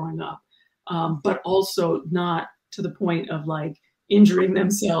I was growing up, but also not to the point of like injuring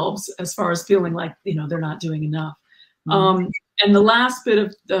themselves as far as feeling like, you know, they're not doing enough. And the last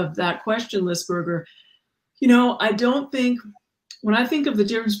bit of that question, Lisberger, you know, I don't think, when I think of the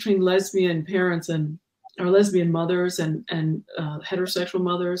difference between lesbian parents and or lesbian mothers and heterosexual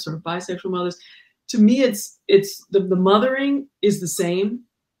mothers or bisexual mothers, to me, it's the mothering is the same,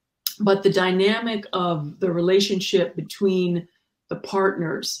 but the dynamic of the relationship between the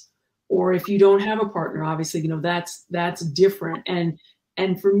partners, or if you don't have a partner, obviously, you know, that's different.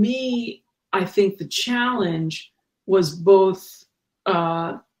 And for me, I think the challenge was both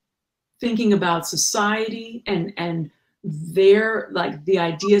thinking about society and their, like, the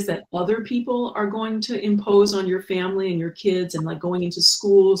ideas that other people are going to impose on your family and your kids, and like going into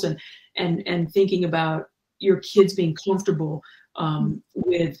schools and thinking about your kids being comfortable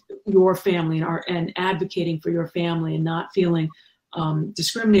with your family and advocating for your family and not feeling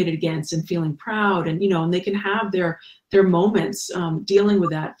discriminated against and feeling proud, and, you know, and they can have their moments dealing with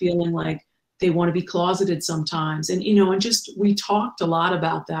that, feeling like they want to be closeted sometimes. And, you know, and just, we talked a lot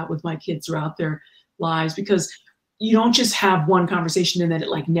about that with my kids throughout their lives, because you don't just have one conversation and then it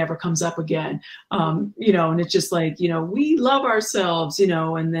like never comes up again. You know, and it's just like, you know, we love ourselves, you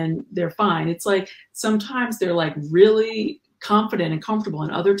know, and then they're fine. It's like, sometimes they're like really confident and comfortable,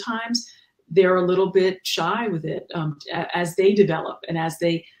 and other times they're a little bit shy with it as they develop and as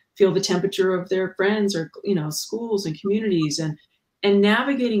they feel the temperature of their friends or, you know, schools and communities, and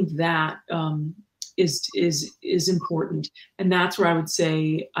navigating that is important. And that's where I would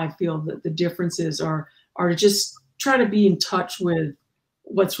say I feel that the differences are to just try to be in touch with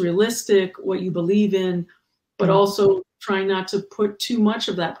what's realistic, what you believe in, but also trying not to put too much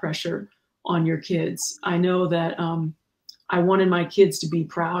of that pressure on your kids. I know that I wanted my kids to be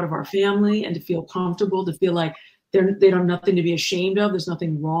proud of our family and to feel comfortable, to feel like they don't have nothing to be ashamed of. There's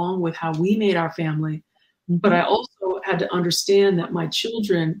nothing wrong with how we made our family. But I also had to understand that my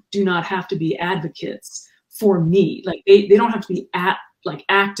children do not have to be advocates for me. Like they don't have to be like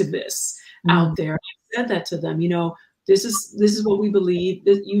activists out there. I said that to them, you know, this is what we believe.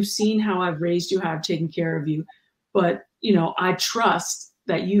 You've seen how I've raised you, how I've taken care of you. But, you know, I trust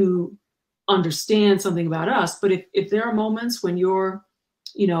that you understand something about us. But if there are moments when you're,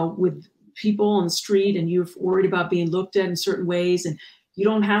 you know, with people on the street and you're worried about being looked at in certain ways, and you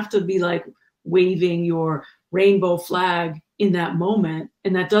don't have to be like waving your rainbow flag in that moment.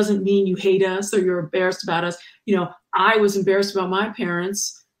 And that doesn't mean you hate us or you're embarrassed about us. You know, I was embarrassed about my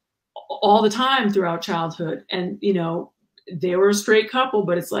parents all the time throughout childhood. And, you know, they were a straight couple,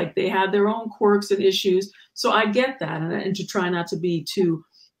 but it's like they had their own quirks and issues. So I get that. And to try not to be too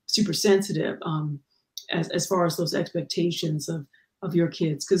super sensitive as far as those expectations of your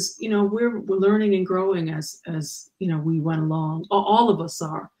kids. Because, you know, we're learning and growing as, you know, we went along. All of us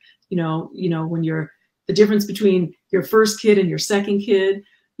are, you know, when the difference between your first kid and your second kid,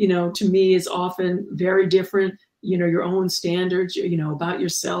 you know, to me is often very different. You know, your own standards, you know, about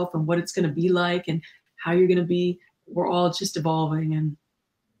yourself and what it's going to be like and how you're going to be. We're all just evolving. And,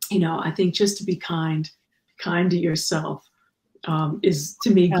 you know, I think just to be kind to yourself is, to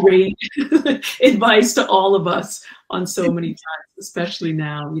me, great advice to all of us on so many times, especially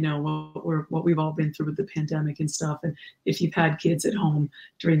now, you know, what we've all been through with the pandemic and stuff. And if you've had kids at home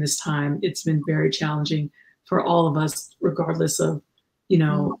during this time, it's been very challenging for all of us, regardless of, you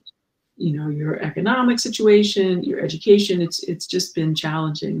know, your economic situation, your education. It's just been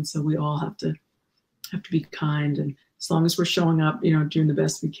challenging. And so we all have to be kind. And as long as we're showing up, you know, doing the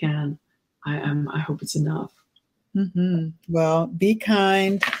best we can, I hope it's enough. Well, be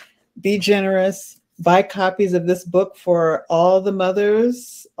kind, be generous, buy copies of this book for all the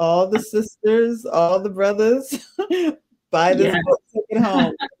mothers, all the sisters, all the brothers. Buy this book, take it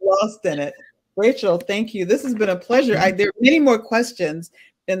home, lost in it. Rachel, thank you. This has been a pleasure. There are many more questions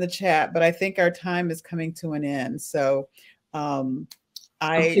in the chat, but I think our time is coming to an end. So I've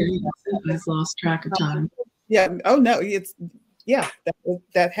lost track of time. Yeah. Oh no,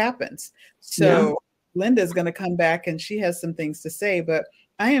 that happens. So Linda's going to come back and she has some things to say, but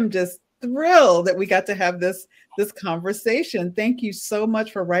I am just thrilled that we got to have this conversation. Thank you so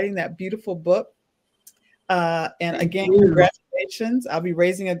much for writing that beautiful book. And again, congratulations. I'll be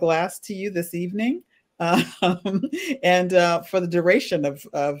raising a glass to you this evening. And for the duration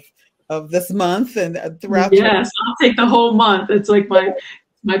of this month and throughout. Yes, I'll take the whole month. It's like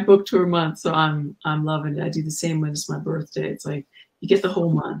my book tour month. So I'm loving it. I do the same when it's my birthday. It's like you get the whole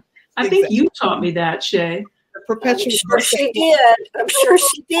month. I think you taught me that, Shay. Perpetual. I'm sure she did. I'm sure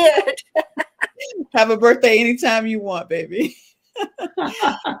she did. Have a birthday anytime you want, baby.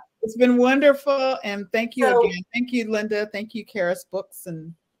 It's been wonderful. And thank you again. Thank you, Linda. Thank you, Charis Books.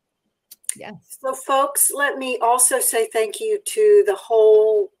 And yes. So folks, let me also say thank you to the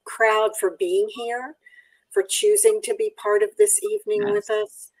whole crowd for being here, for choosing to be part of this evening with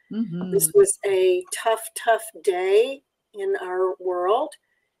us. Mm-hmm. This was a tough day in our world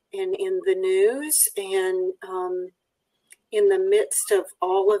and in the news, and in the midst of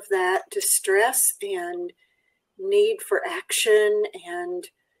all of that distress and need for action and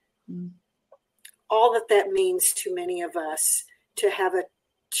all that means to many of us, to have a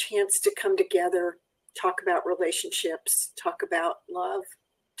chance to come together, talk about relationships, talk about love,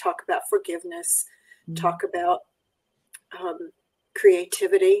 talk about forgiveness, talk about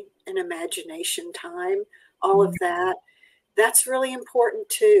creativity and imagination time, all of that. That's really important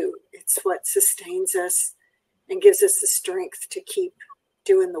too. It's what sustains us and gives us the strength to keep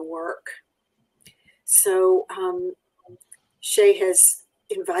doing the work. So Shay has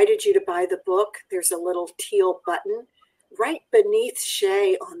invited you to buy the book. There's a little teal button right beneath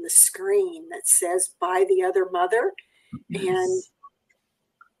Shay on the screen that says "Buy the Other Mother." Yes.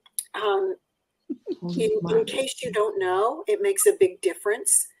 And in case you don't know, it makes a big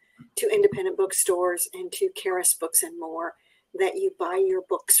difference to independent bookstores and to Charis Books and more that you buy your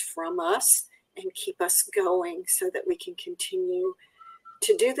books from us and keep us going so that we can continue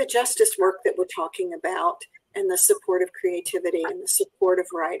to do the justice work that we're talking about, and the support of creativity and the support of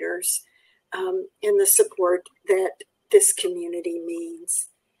writers, and the support that this community means.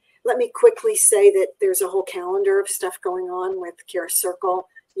 Let me quickly say that there's a whole calendar of stuff going on with Charis Circle.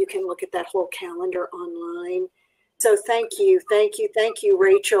 You can look at that whole calendar online. So thank you,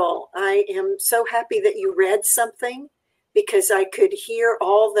 Rachel. I am so happy that you read something, because I could hear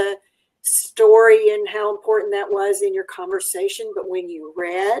all the story and how important that was in your conversation. But when you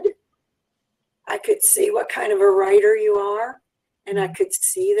read, I could see what kind of a writer you are, and I could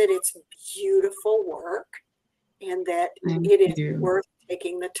see that it's beautiful work and that it is worth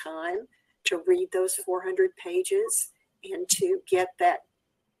taking the time to read those 400 pages and to get that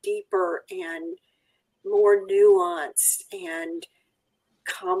deeper and more nuanced and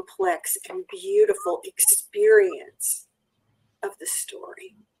complex and beautiful experience of the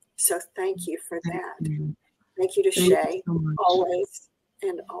story. So thank you for that. Thank you to Shay, always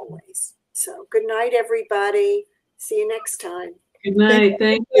and always. So good night, everybody. See you next time. Good night.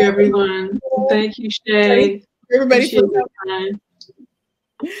 Thank you, everyone. Thank you, Shay. Everybody.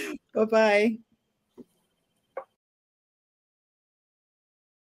 Bye-bye.